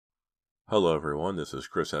Hello everyone, this is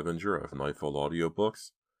Chris Ebinger of Nightfall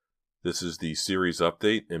Audiobooks. This is the series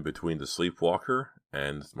update in between The Sleepwalker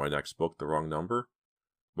and my next book, The Wrong Number.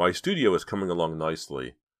 My studio is coming along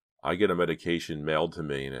nicely. I get a medication mailed to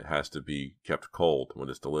me and it has to be kept cold when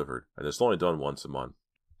it's delivered, and it's only done once a month.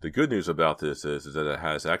 The good news about this is that it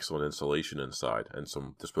has excellent insulation inside and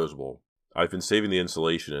some disposable. I've been saving the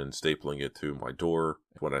insulation and stapling it to my door.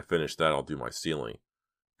 When I finish that, I'll do my ceiling.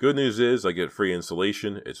 Good news is I get free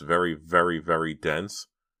insulation. It's very, very, very dense,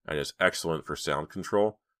 and it's excellent for sound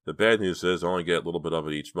control. The bad news is I only get a little bit of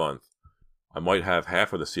it each month. I might have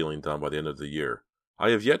half of the ceiling done by the end of the year. I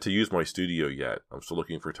have yet to use my studio yet. I'm still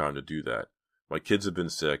looking for time to do that. My kids have been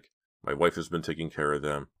sick. My wife has been taking care of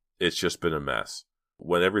them. It's just been a mess.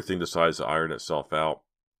 When everything decides to iron itself out,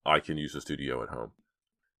 I can use the studio at home.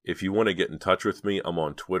 If you want to get in touch with me, I'm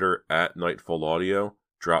on Twitter at NightfallAudio.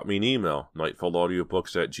 Drop me an email,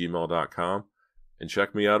 nightfallaudiobooks@gmail.com, and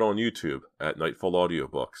check me out on YouTube at Nightfall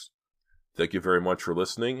Audiobooks. Thank you very much for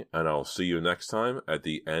listening, and I'll see you next time at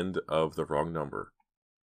the end of The Wrong Number.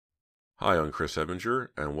 Hi, I'm Chris Ebinger,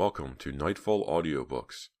 and welcome to Nightfall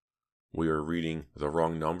Audiobooks. We are reading The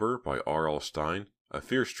Wrong Number by R.L. Stine, a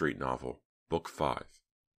Fear Street novel, Book 5.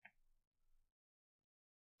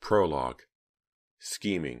 Prologue.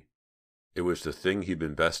 Scheming. It was the thing he'd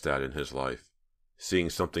been best at in his life.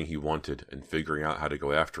 Seeing something he wanted and figuring out how to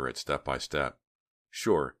go after it step by step.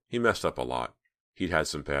 Sure, he messed up a lot. He'd had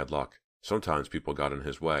some bad luck. Sometimes people got in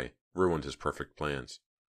his way, ruined his perfect plans.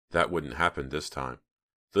 That wouldn't happen this time.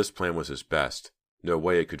 This plan was his best. No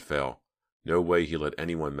way it could fail. No way he let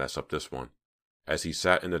anyone mess up this one. As he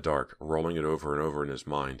sat in the dark, rolling it over and over in his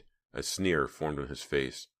mind, a sneer formed on his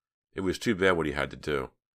face. It was too bad what he had to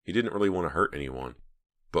do. He didn't really want to hurt anyone.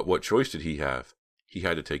 But what choice did he have? He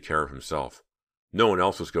had to take care of himself. No one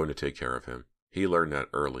else was going to take care of him. He learned that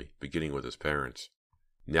early, beginning with his parents.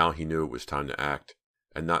 Now he knew it was time to act,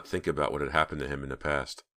 and not think about what had happened to him in the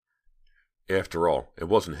past. After all, it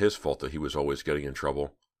wasn't his fault that he was always getting in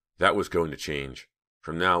trouble. That was going to change.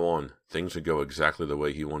 From now on, things would go exactly the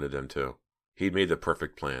way he wanted them to. He'd made the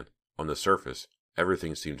perfect plan. On the surface,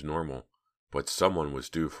 everything seemed normal, but someone was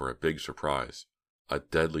due for a big surprise. A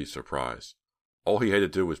deadly surprise. All he had to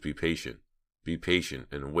do was be patient. Be patient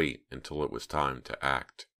and wait until it was time to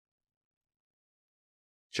act.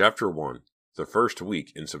 Chapter 1. The First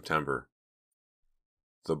Week in September.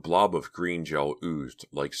 The blob of green gel oozed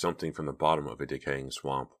like something from the bottom of a decaying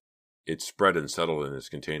swamp. It spread and settled in its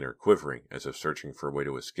container, quivering as if searching for a way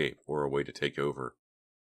to escape or a way to take over.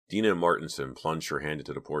 Dina Martinson plunged her hand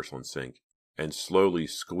into the porcelain sink and slowly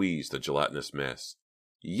squeezed the gelatinous mass.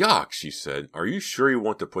 "Yuck," she said. "Are you sure you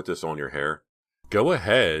want to put this on your hair?" "Go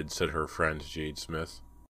ahead," said her friend Jade Smith.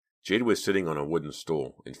 Jade was sitting on a wooden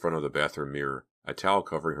stool in front of the bathroom mirror, a towel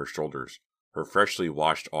covering her shoulders, her freshly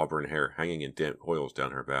washed auburn hair hanging in damp coils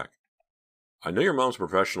down her back. "I know your mom's a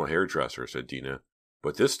professional hairdresser," said Dina,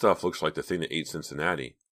 "but this stuff looks like the thing that ate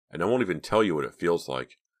Cincinnati, and I won't even tell you what it feels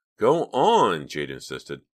like." "Go on," Jade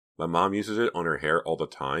insisted. "My mom uses it on her hair all the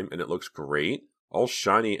time, and it looks great, all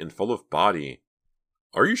shiny and full of body."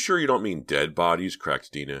 "Are you sure you don't mean dead bodies?"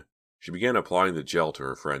 cracked Dina. She began applying the gel to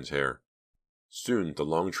her friend's hair. Soon the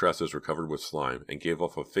long tresses were covered with slime and gave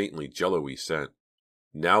off a faintly jello-y scent.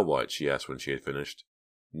 "Now what?" she asked when she had finished.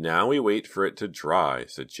 "Now we wait for it to dry,"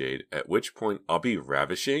 said Jade, "at which point I'll be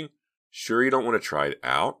ravishing. Sure you don't want to try it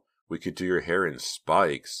out? We could do your hair in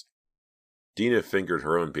spikes." Dina fingered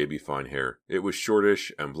her own baby-fine hair. It was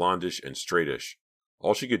shortish and blondish and straightish.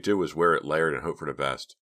 All she could do was wear it layered and hope for the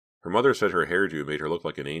best. Her mother said her hairdo made her look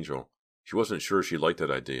like an angel. She wasn't sure she liked that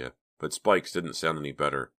idea, but spikes didn't sound any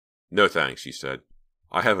better. "No thanks," she said.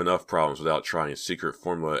 "I have enough problems without trying secret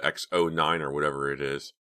Formula X09 or whatever it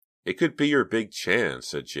is." "It could be your big chance,"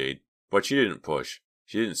 said Jade, but she didn't push.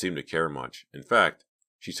 She didn't seem to care much. In fact,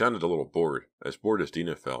 she sounded a little bored as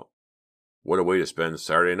Dina felt. "What a way to spend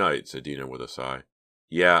Saturday night," said Dina with a sigh.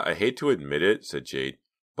 "Yeah, I hate to admit it," said Jade,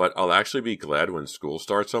 "but I'll actually be glad when school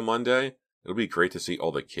starts on Monday. It'll be great to see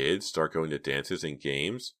all the kids start going to dances and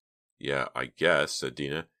games." "Yeah, I guess," said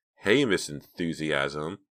Dina. "Hey, Miss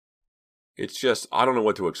Enthusiasm." "It's just, I don't know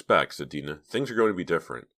what to expect," said Dina. "Things are going to be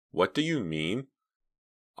different." "What do you mean?"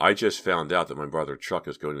 "I just found out that my brother Chuck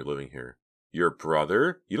is going to be living here." "Your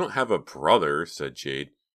brother? You don't have a brother," said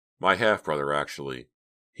Jade. "My half-brother, actually.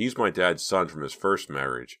 He's my dad's son from his first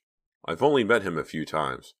marriage. I've only met him a few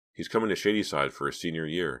times. He's coming to Shadyside for his senior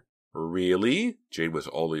year." "Really?" Jade was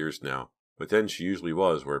all ears now, but then she usually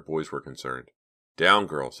was where boys were concerned. "Down,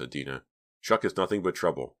 girl," said Dina. "Chuck is nothing but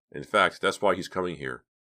trouble. In fact, that's why he's coming here.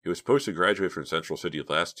 He was supposed to graduate from Central City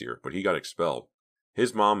last year, but he got expelled.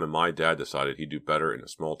 His mom and my dad decided he'd do better in a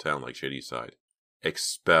small town like Shadyside.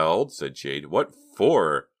 Expelled? Said Jade. What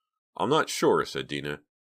for? I'm not sure, said Dina.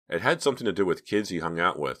 It had something to do with kids he hung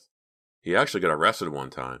out with. He actually got arrested one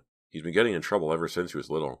time. He's been getting in trouble ever since he was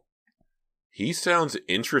little. He sounds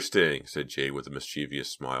interesting, said Jade with a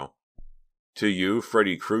mischievous smile. To you,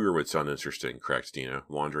 Freddy Krueger would sound interesting, cracked Dina,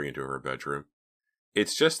 wandering into her bedroom.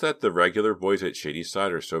 It's just that the regular boys at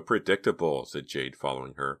Shadyside are so predictable, said Jade,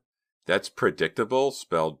 following her. That's predictable,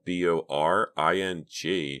 spelled Boring.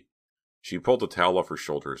 She pulled the towel off her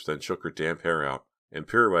shoulders, then shook her damp hair out, and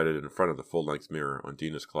pirouetted in front of the full-length mirror on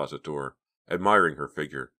Dina's closet door, admiring her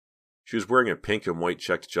figure. She was wearing a pink and white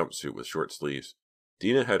checked jumpsuit with short sleeves.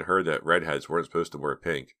 Dina had heard that redheads weren't supposed to wear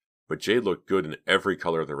pink, but Jade looked good in every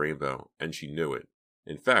color of the rainbow, and she knew it.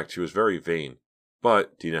 In fact, she was very vain.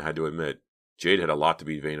 But, Dina had to admit, Jade had a lot to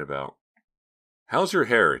be vain about. How's your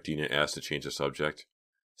hair? Dina asked to change the subject.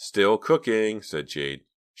 Still cooking, said Jade.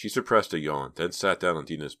 She suppressed a yawn, then sat down on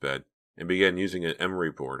Dina's bed, and began using an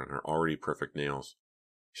emery board on her already perfect nails.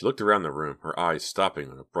 She looked around the room, her eyes stopping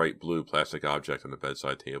on a bright blue plastic object on the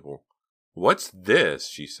bedside table. What's this?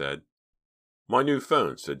 She said. My new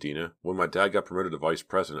phone, said Dina. When my dad got promoted to vice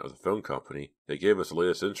president of the phone company, they gave us the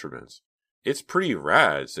latest instruments. It's pretty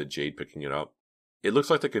rad, said Jade, picking it up. It looks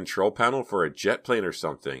like the control panel for a jet plane or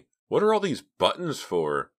something. What are all these buttons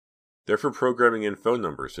for? They're for programming in phone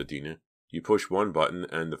numbers, said Dina. You push one button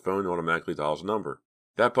and the phone automatically dials a number.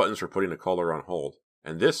 That button's for putting the caller on hold.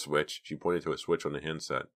 And this switch, she pointed to a switch on the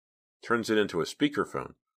handset, turns it into a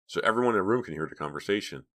speakerphone, so everyone in the room can hear the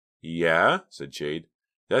conversation. Yeah, said Jade.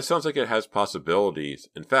 That sounds like it has possibilities.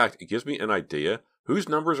 In fact, it gives me an idea. Whose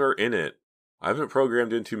numbers are in it? I haven't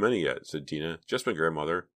programmed in too many yet, said Dina. Just my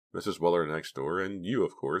grandmother, Mrs. Weller next door, and you,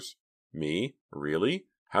 of course. Me? Really?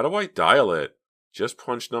 How do I dial it? Just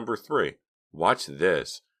punch number 3. Watch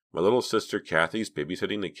this. My little sister Kathy's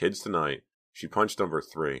babysitting the kids tonight. She punched number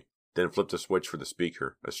 3, then flipped a switch for the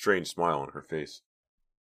speaker, a strange smile on her face.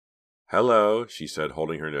 Hello, she said,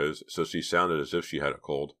 holding her nose so she sounded as if she had a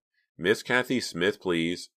cold. Miss Kathy Smith,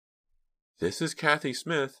 please. This is Kathy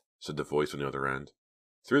Smith, said the voice on the other end.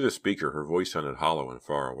 Through the speaker, her voice sounded hollow and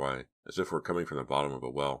far away, as if it were coming from the bottom of a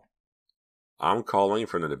well. I'm calling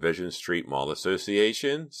from the Division Street Mall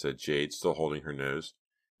Association, said Jade, still holding her nose.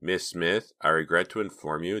 Miss Smith, I regret to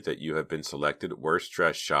inform you that you have been selected Worst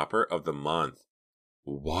Dressed Shopper of the Month.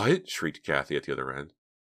 What? Shrieked Kathy at the other end.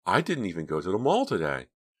 I didn't even go to the mall today.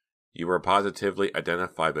 You were positively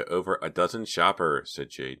identified by over a dozen shoppers, said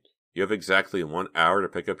Jade. You have exactly 1 hour to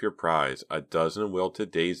pick up your prize, a dozen wilted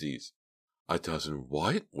daisies. A dozen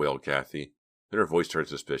what? Wailed Kathy. Then her voice turned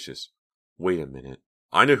suspicious. Wait a minute.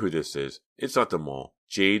 I know who this is. It's not the mall.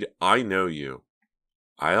 Jade, I know you.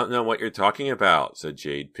 I don't know what you're talking about, said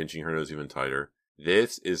Jade, pinching her nose even tighter.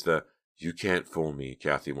 This is the... You can't fool me,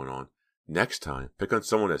 Kathy went on. Next time, pick on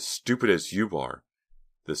someone as stupid as you are.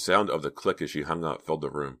 The sound of the click as she hung up filled the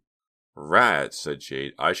room. Rats, said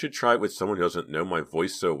Jade. I should try it with someone who doesn't know my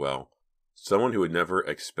voice so well. Someone who would never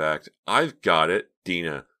expect... I've got it,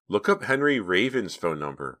 Dina. Look up Henry Raven's phone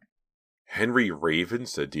number. Henry Raven,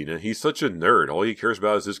 said Dina. He's such a nerd. All he cares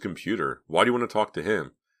about is his computer. Why do you want to talk to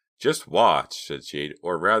him? Just watch, said Jade,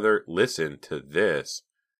 or rather, listen to this.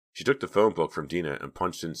 She took the phone book from Dina and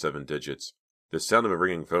punched in 7 digits. The sound of a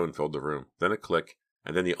ringing phone filled the room, then a click,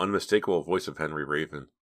 and then the unmistakable voice of Henry Raven.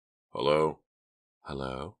 Hello?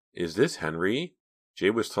 Hello? Is this Henry?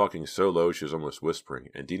 Jade was talking so low she was almost whispering,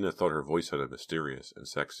 and Dina thought her voice sounded mysterious and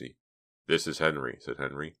sexy. This is Henry, said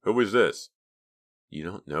Henry. Who is this? You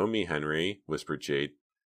don't know me, Henry, whispered Jade,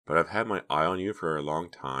 but I've had my eye on you for a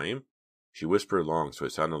long time. She whispered long so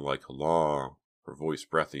it sounded like long, her voice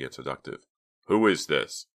breathy and seductive. Who is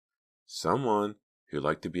this? Someone who'd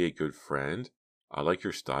like to be a good friend. I like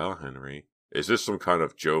your style, Henry. Is this some kind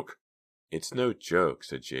of joke? It's no joke,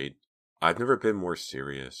 said Jade. I've never been more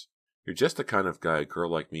serious. You're just the kind of guy a girl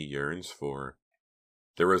like me yearns for.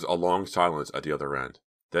 There was a long silence at the other end.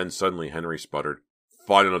 Then suddenly Henry sputtered,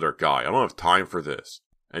 Find another guy. I don't have time for this.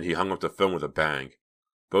 And he hung up the phone with a bang.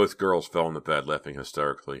 Both girls fell on the bed, laughing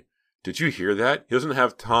hysterically. Did you hear that? He doesn't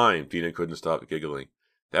have time. Dina couldn't stop giggling.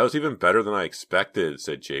 That was even better than I expected,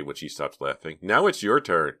 said Jade when she stopped laughing. Now it's your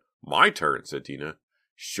turn. My turn, said Dina.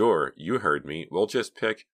 Sure, you heard me. We'll just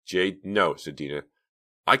pick... Jade, no, said Dina.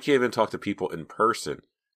 I can't even talk to people in person.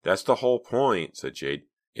 That's the whole point, said Jade.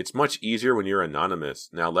 It's much easier when you're anonymous.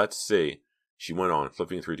 Now let's see. She went on,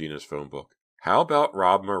 flipping through Dina's phone book. How about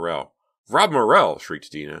Rob Morrell? Rob Morrell,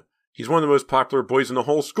 shrieked Dina. He's one of the most popular boys in the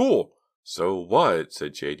whole school. So what,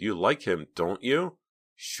 said Jade. You like him, don't you?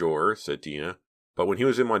 Sure, said Dina. But when he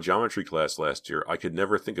was in my geometry class last year, I could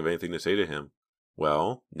never think of anything to say to him.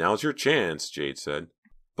 Well, now's your chance, Jade said.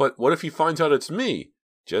 But what if he finds out it's me?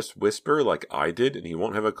 Just whisper like I did and he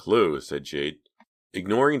won't have a clue, said Jade.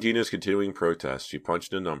 Ignoring Dina's continuing protests, she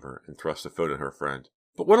punched in a number and thrust the phone at her friend.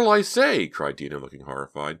 But what'll I say? Cried Dina, looking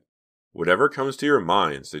horrified. Whatever comes to your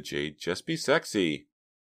mind, said Jade. Just be sexy.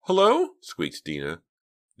 Hello? Squeaked Dina.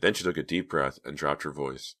 Then she took a deep breath and dropped her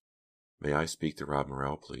voice. May I speak to Rob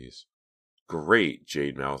Morrell, please? Great,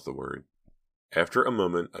 Jade mouthed the word. After a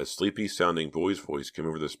moment, a sleepy-sounding boy's voice came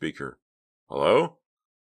over the speaker. Hello?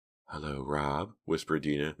 Hello, Rob, whispered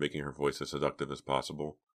Dina, making her voice as seductive as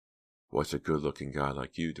possible. What's a good-looking guy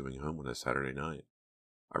like you doing home on a Saturday night?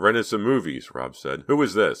 I rented some movies, Rob said. Who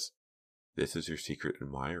is this? This is your secret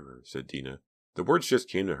admirer, said Dina. The words just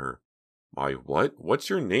came to her. My what? What's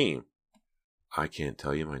your name? I can't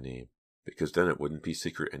tell you my name, because then it wouldn't be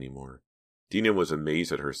secret anymore. Dina was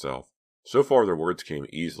amazed at herself. So far the words came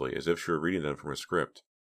easily, as if she were reading them from a script.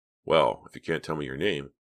 Well, if you can't tell me your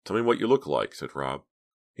name, tell me what you look like, said Rob.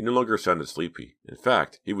 He no longer sounded sleepy. In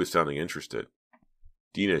fact, he was sounding interested.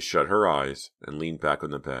 Dina shut her eyes and leaned back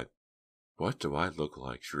on the bed. What do I look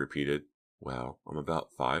like? She repeated. Well, I'm about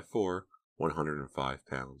 5'4", 105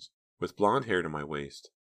 pounds, with blonde hair to my waist.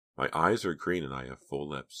 My eyes are green and I have full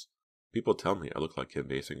lips. People tell me I look like Kim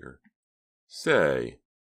Basinger. Say,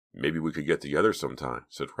 maybe we could get together sometime,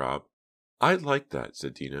 said Rob. I'd like that,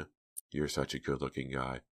 said Dina. You're such a good-looking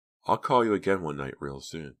guy. I'll call you again one night real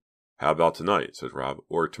soon. How about tonight, said Rob,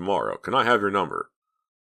 or tomorrow? Can I have your number?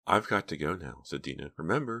 I've got to go now, said Dina.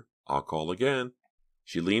 Remember, I'll call again.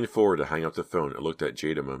 She leaned forward to hang up the phone and looked at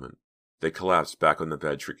Jade a moment. They collapsed back on the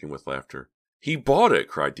bed, shrieking with laughter. He bought it,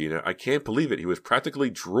 cried Dina. I can't believe it. He was practically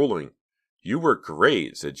drooling. You were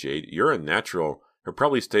great, said Jade. You're a natural. He'll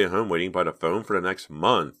probably stay home waiting by the phone for the next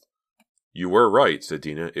month. You were right, said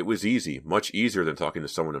Dina. It was easy, much easier than talking to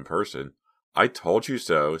someone in person. I told you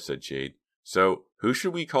so, said Jade. So, who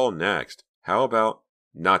should we call next? How about...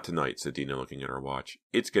 Not tonight, said Dina, looking at her watch.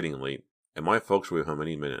 It's getting late, and my folks will be home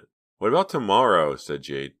any minute. What about tomorrow? Said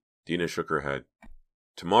Jade. Dina shook her head.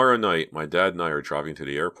 Tomorrow night, my dad and I are driving to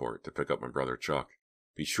the airport to pick up my brother Chuck.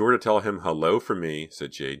 Be sure to tell him hello from me,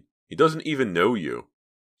 said Jade. He doesn't even know you.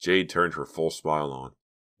 Jade turned her full smile on.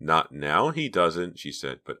 Not now he doesn't, she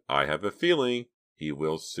said, but I have a feeling he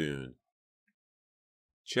will soon.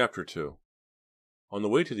 Chapter 2. On the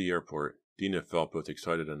way to the airport, Dina felt both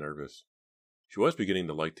excited and nervous. She was beginning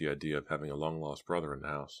to like the idea of having a long-lost brother in the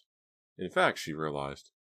house. In fact, she realized,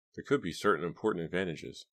 there could be certain important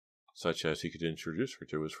advantages, such as he could introduce her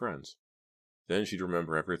to his friends. Then she'd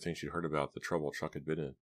remember everything she'd heard about the trouble Chuck had been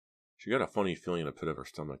in. She got a funny feeling in the pit of her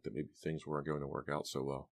stomach that maybe things weren't going to work out so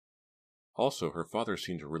well. Also, her father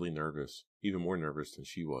seemed really nervous, even more nervous than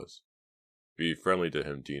she was. Be friendly to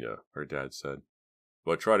him, Dina, her dad said.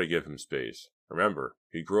 But try to give him space. Remember,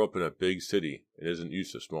 he grew up in a big city and isn't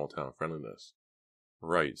used to small-town friendliness.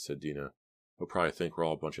 Right, said Dina. He'll probably think we're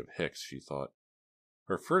all a bunch of hicks, she thought.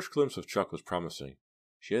 Her first glimpse of Chuck was promising.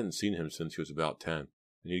 She hadn't seen him since he was about 10, and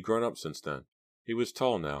he'd grown up since then. He was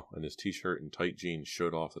tall now, and his t-shirt and tight jeans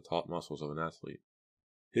showed off the taut muscles of an athlete.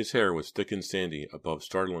 His hair was thick and sandy above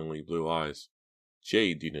startlingly blue eyes.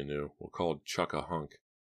 Jade, Dina knew, would call Chuck a hunk.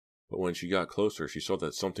 But when she got closer, she saw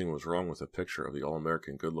that something was wrong with the picture of the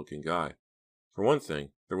all-American good-looking guy. For one thing,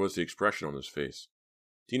 there was the expression on his face.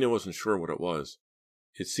 Dina wasn't sure what it was.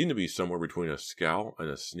 It seemed to be somewhere between a scowl and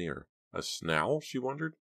a sneer. A snowl, she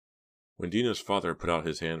wondered? When Dina's father put out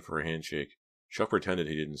his hand for a handshake, Chuck pretended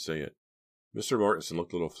he didn't say it. Mr. Martinson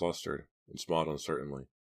looked a little flustered and smiled uncertainly.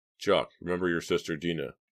 Chuck, remember your sister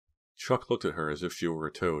Dina? Chuck looked at her as if she were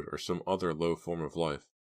a toad or some other low form of life.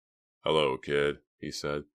 Hello, kid, he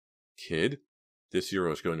said. Kid? This year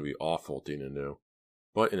was going to be awful, Dina knew.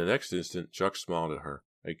 But in the next instant, Chuck smiled at her,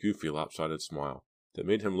 a goofy, lopsided smile that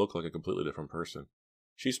made him look like a completely different person.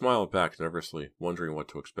 She smiled back nervously, wondering what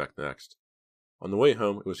to expect next. On the way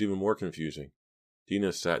home, it was even more confusing.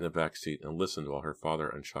 Dina sat in the back seat and listened while her father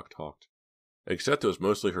and Chuck talked. Except it was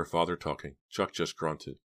mostly her father talking, Chuck just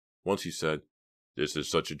grunted. Once he said, This is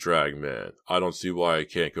such a drag, man. I don't see why I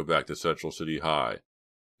can't go back to Central City High.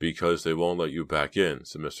 Because they won't let you back in,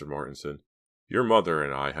 said Mr. Martinson. Your mother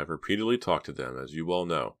and I have repeatedly talked to them, as you well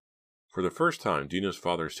know. For the first time, Dina's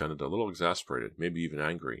father sounded a little exasperated, maybe even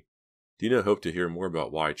angry. Dina hoped to hear more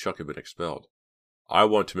about why Chuck had been expelled. I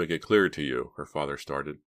want to make it clear to you, her father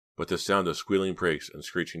started, but the sound of squealing brakes and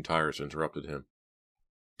screeching tires interrupted him.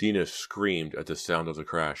 Dina screamed at the sound of the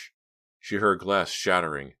crash. She heard glass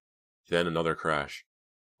shattering, then another crash.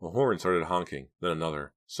 A horn started honking, then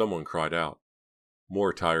another. Someone cried out.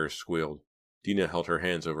 More tires squealed. Dina held her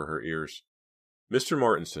hands over her ears. Mr.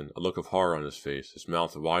 Martinson, a look of horror on his face, his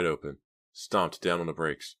mouth wide open, stomped down on the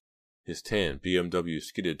brakes. His tan BMW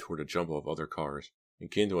skidded toward a jumble of other cars,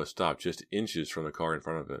 and came to a stop just inches from the car in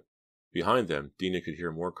front of it. Behind them, Dina could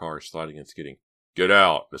hear more cars sliding and skidding. "Get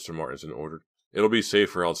out," Mr. Martinson ordered. "It'll be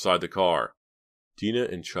safer outside the car." Dina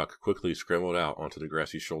and Chuck quickly scrambled out onto the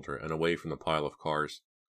grassy shoulder and away from the pile of cars.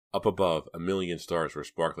 Up above, a million stars were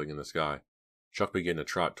sparkling in the sky. Chuck began to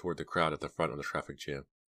trot toward the crowd at the front of the traffic jam.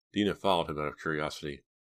 Dina followed him out of curiosity.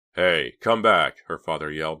 "Hey, come back," her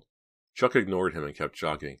father yelled. Chuck ignored him and kept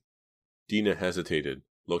jogging. Dina hesitated,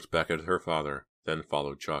 looked back at her father, then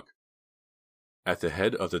followed Chuck. At the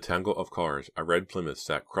head of the tangle of cars, a red Plymouth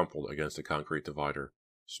sat crumpled against the concrete divider,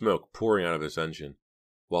 smoke pouring out of its engine.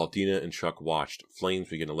 While Dina and Chuck watched, flames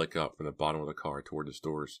began to lick up from the bottom of the car toward its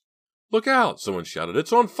doors. "Look out!" someone shouted.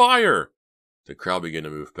 "It's on fire!" The crowd began to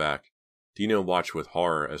move back. Dina watched with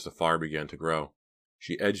horror as the fire began to grow.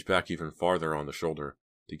 She edged back even farther on the shoulder,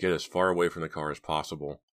 to get as far away from the car as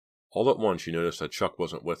possible. All at once she noticed that Chuck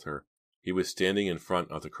wasn't with her. He was standing in front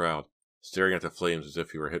of the crowd, staring at the flames as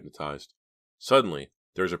if he were hypnotized. Suddenly,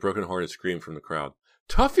 there was a broken-hearted scream from the crowd.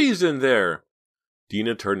 "Tuffy's in there!"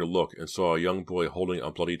 Dina turned to look and saw a young boy holding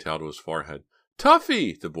a bloody towel to his forehead.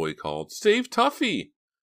 "Tuffy!" the boy called. "Save Tuffy!"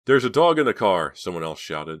 "There's a dog in the car!" someone else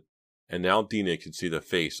shouted. And now Dina could see the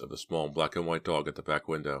face of the small black and white dog at the back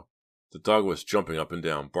window. The dog was jumping up and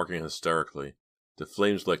down, barking hysterically. The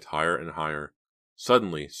flames licked higher and higher.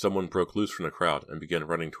 Suddenly, someone broke loose from the crowd and began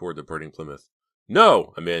running toward the burning Plymouth.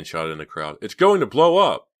 "No!" a man shouted in the crowd. "It's going to blow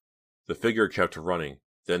up!" The figure kept running,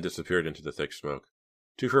 then disappeared into the thick smoke.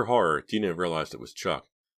 To her horror, Dina realized it was Chuck.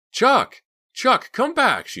 "Chuck! Chuck, come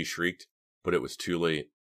back!" she shrieked, but it was too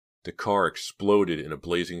late. The car exploded in a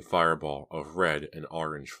blazing fireball of red and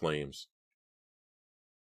orange flames.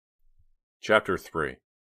 Chapter 3.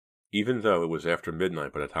 Even though it was after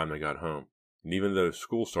midnight by the time they got home, and even though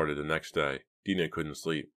school started the next day, Dina couldn't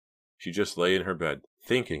sleep. She just lay in her bed,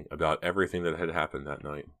 thinking about everything that had happened that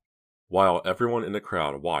night. While everyone in the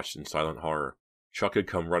crowd watched in silent horror, Chuck had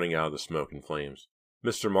come running out of the smoke and flames.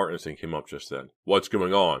 Mr. Martinson came up just then. "What's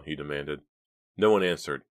going on?" he demanded. No one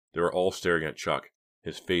answered. They were all staring at Chuck,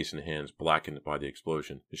 his face and hands blackened by the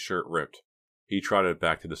explosion, his shirt ripped. He trotted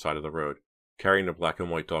back to the side of the road, carrying the black and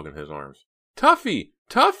white dog in his arms. "Tuffy!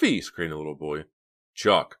 Tuffy!" screamed the little boy.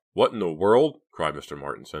 "Chuck, what in the world?" cried Mr.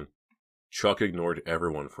 Martinson. Chuck ignored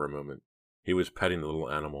everyone for a moment. He was petting the little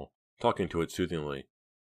animal, talking to it soothingly,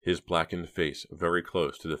 his blackened face very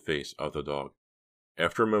close to the face of the dog.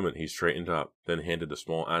 After a moment he straightened up, then handed the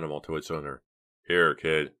small animal to its owner. "Here,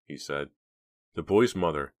 kid," he said. The boy's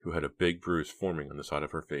mother, who had a big bruise forming on the side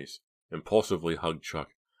of her face, impulsively hugged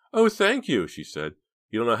Chuck. "Oh, thank you," she said.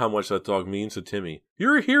 "You don't know how much that dog means to Timmy.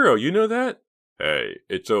 You're a hero, you know that?" "Hey,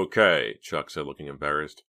 it's okay," Chuck said, looking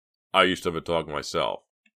embarrassed. "I used to have a dog myself."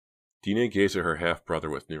 Dina gazed at her half-brother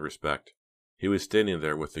with new respect. He was standing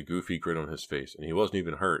there with the goofy grin on his face, and he wasn't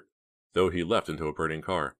even hurt, though he leapt into a burning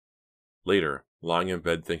car. Later, lying in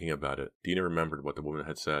bed thinking about it, Dina remembered what the woman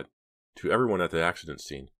had said. To everyone at the accident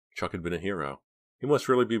scene, Chuck had been a hero. He must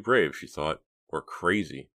really be brave, she thought, or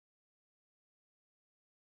crazy.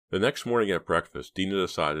 The next morning at breakfast, Dina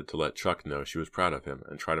decided to let Chuck know she was proud of him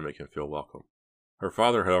and try to make him feel welcome. Her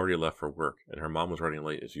father had already left for work, and her mom was running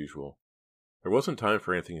late as usual. There wasn't time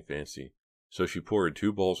for anything fancy, so she poured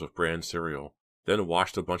 2 bowls of bran cereal, then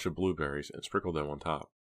washed a bunch of blueberries and sprinkled them on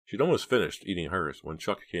top. She'd almost finished eating hers when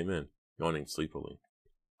Chuck came in, yawning sleepily.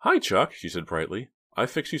 "Hi, Chuck," she said brightly. "I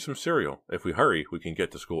fixed you some cereal. If we hurry, we can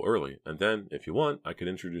get to school early, and then, if you want, I can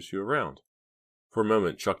introduce you around." For a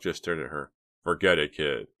moment, Chuck just stared at her. "Forget it,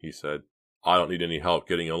 kid," he said. "I don't need any help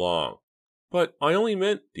getting along." "But I only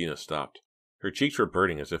meant—" Dina stopped. Her cheeks were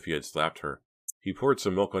burning as if he had slapped her. He poured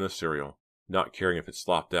some milk on his cereal, not caring if it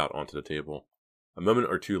slopped out onto the table. A moment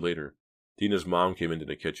or two later, Dina's mom came into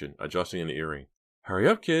the kitchen, adjusting an earring. "Hurry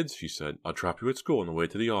up, kids," she said. "I'll drop you at school on the way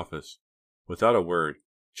to the office." Without a word,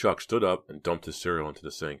 Chuck stood up and dumped his cereal into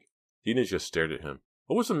the sink. Dina just stared at him.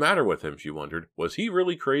 What was the matter with him, she wondered. Was he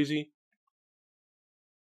really crazy?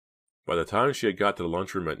 By the time she had got to the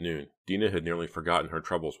lunchroom at noon, Dina had nearly forgotten her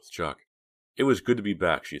troubles with Chuck. It was good to be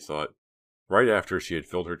back, she thought. Right after she had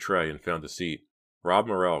filled her tray and found a seat, Rob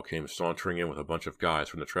Morrell came sauntering in with a bunch of guys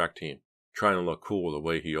from the track team, trying to look cool the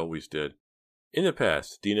way he always did. In the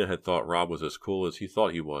past, Dina had thought Rob was as cool as he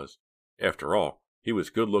thought he was. After all, he was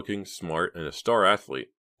good-looking, smart, and a star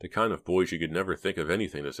athlete, the kind of boy she could never think of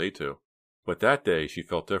anything to say to. But that day she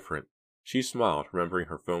felt different. She smiled, remembering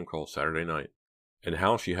her phone call Saturday night, and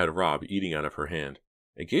how she had Rob eating out of her hand.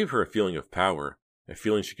 It gave her a feeling of power, a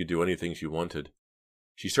feeling she could do anything she wanted.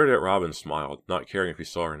 She stared at Rob and smiled, not caring if he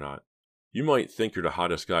saw or not. "You might think you're the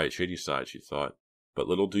hottest guy at Shadyside," she thought, "but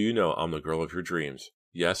little do you know I'm the girl of your dreams.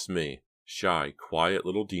 Yes, me. Shy, quiet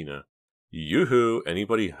little Dina." "Yoo-hoo!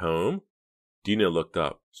 Anybody home?" Dina looked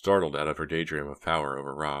up, startled out of her daydream of power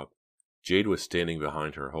over Rob. Jade was standing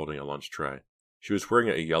behind her holding a lunch tray. She was wearing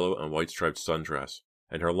a yellow and white striped sundress,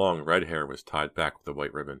 and her long red hair was tied back with a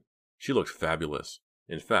white ribbon. She looked fabulous.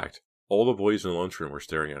 In fact, all the boys in the lunchroom were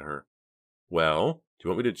staring at her. Well, do you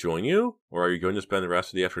want me to join you, or are you going to spend the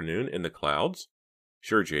rest of the afternoon in the clouds?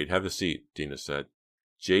 Sure, Jade, have a seat, Dina said.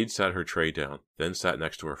 Jade sat her tray down, then sat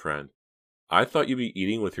next to her friend. I thought you'd be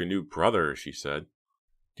eating with your new brother, she said.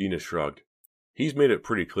 Dina shrugged. He's made it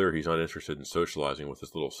pretty clear he's not interested in socializing with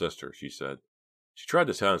his little sister, she said. She tried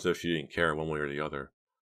to sound as though she didn't care one way or the other.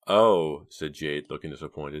 Oh, said Jade, looking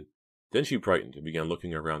disappointed. Then she brightened and began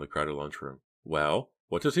looking around the crowded lunchroom. Well,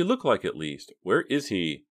 what does he look like at least? Where is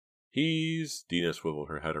he? Dina swiveled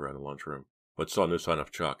her head around the lunchroom, but saw no sign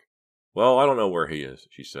of Chuck. Well, I don't know where he is,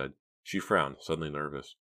 she said. She frowned, suddenly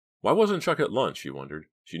nervous. Why wasn't Chuck at lunch, she wondered.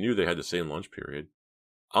 She knew they had the same lunch period.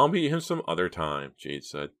 I'll meet him some other time, Jade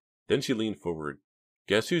said. Then she leaned forward.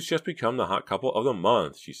 Guess who's just become the hot couple of the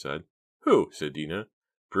month, she said. Who? Said Dina.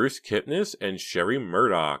 Bruce Kipnis and Sherry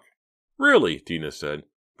Murdoch. Really? Dina said.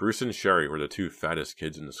 Bruce and Sherry were the two fattest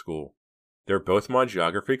kids in the school. They're both my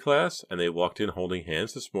geography class, and they walked in holding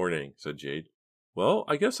hands this morning, said Jade. Well,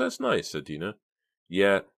 I guess that's nice, said Dina.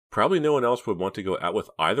 Yeah, probably no one else would want to go out with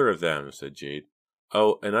either of them, said Jade.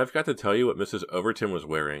 Oh, and I've got to tell you what Mrs. Overton was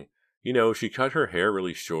wearing. You know, she cut her hair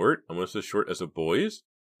really short, almost as short as a boy's.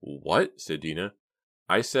 What? Said Dina.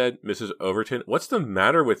 I said, Mrs. Overton, what's the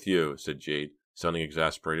matter with you? Said Jade, sounding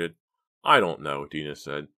exasperated. I don't know, Dina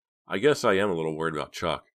said. I guess I am a little worried about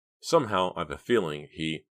Chuck. Somehow, I've a feeling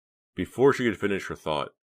he... Before she could finish her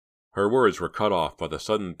thought, her words were cut off by the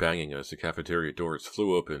sudden banging as the cafeteria doors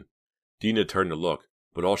flew open. Dina turned to look,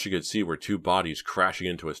 but all she could see were two bodies crashing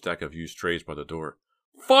into a stack of used trays by the door.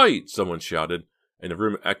 Fight! Someone shouted, and the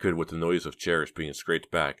room echoed with the noise of chairs being scraped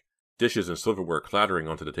back, dishes and silverware clattering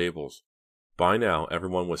onto the tables. By now,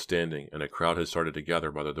 everyone was standing, and a crowd had started to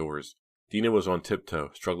gather by the doors. Dina was on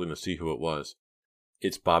tiptoe, struggling to see who it was.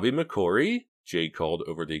 It's Bobby McCory? Jade called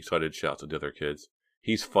over the excited shouts of the other kids.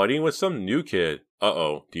 He's fighting with some new kid.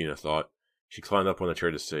 Uh-oh, Dina thought. She climbed up on the chair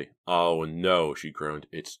to see. Oh, no, she groaned.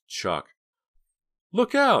 It's Chuck.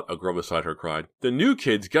 Look out, a girl beside her cried. The new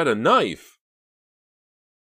kid's got a knife.